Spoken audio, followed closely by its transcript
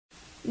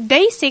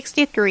Day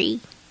 63.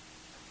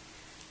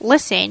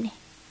 Listen.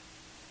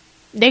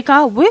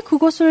 내가 왜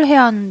그것을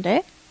해야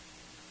하는데?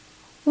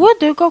 왜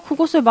내가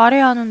그것을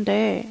말해야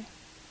하는데?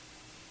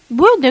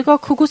 왜 내가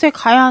그곳에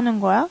가야 하는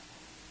거야?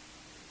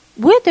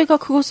 왜 내가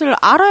그것을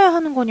알아야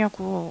하는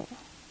거냐고.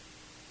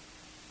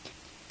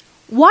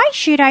 Why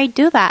should I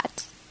do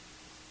that?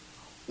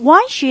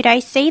 Why should I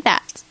say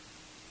that?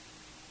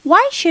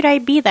 Why should I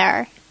be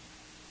there?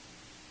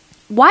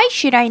 Why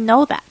should I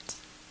know that?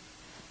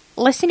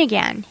 Listen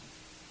again.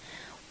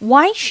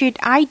 Why should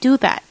I do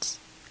that?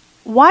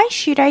 Why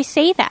should I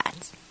say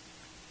that?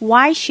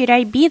 Why should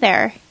I be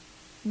there?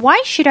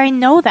 Why should I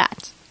know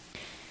that?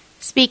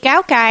 Speak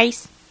out,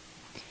 guys.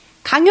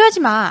 강요하지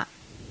마.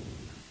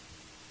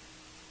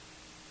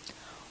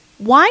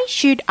 Why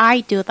should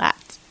I do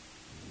that?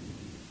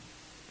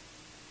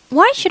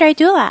 Why should I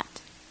do that?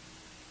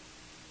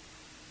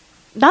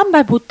 난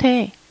말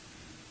못해.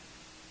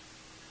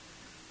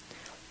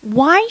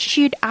 Why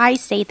should I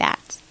say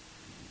that?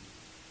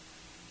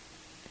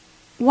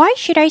 Why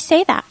should I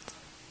say that?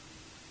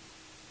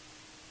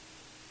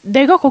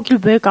 내가 거길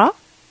왜 가?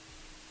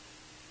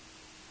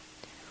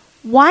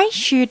 Why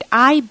should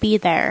I be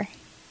there?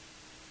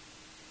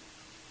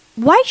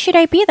 Why should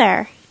I be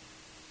there?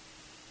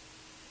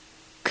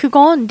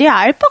 그건 내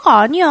알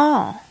바가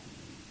아니야.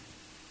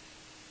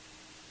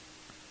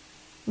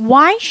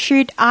 Why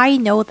should I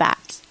know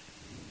that?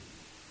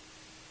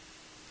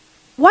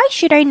 Why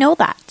should I know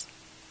that?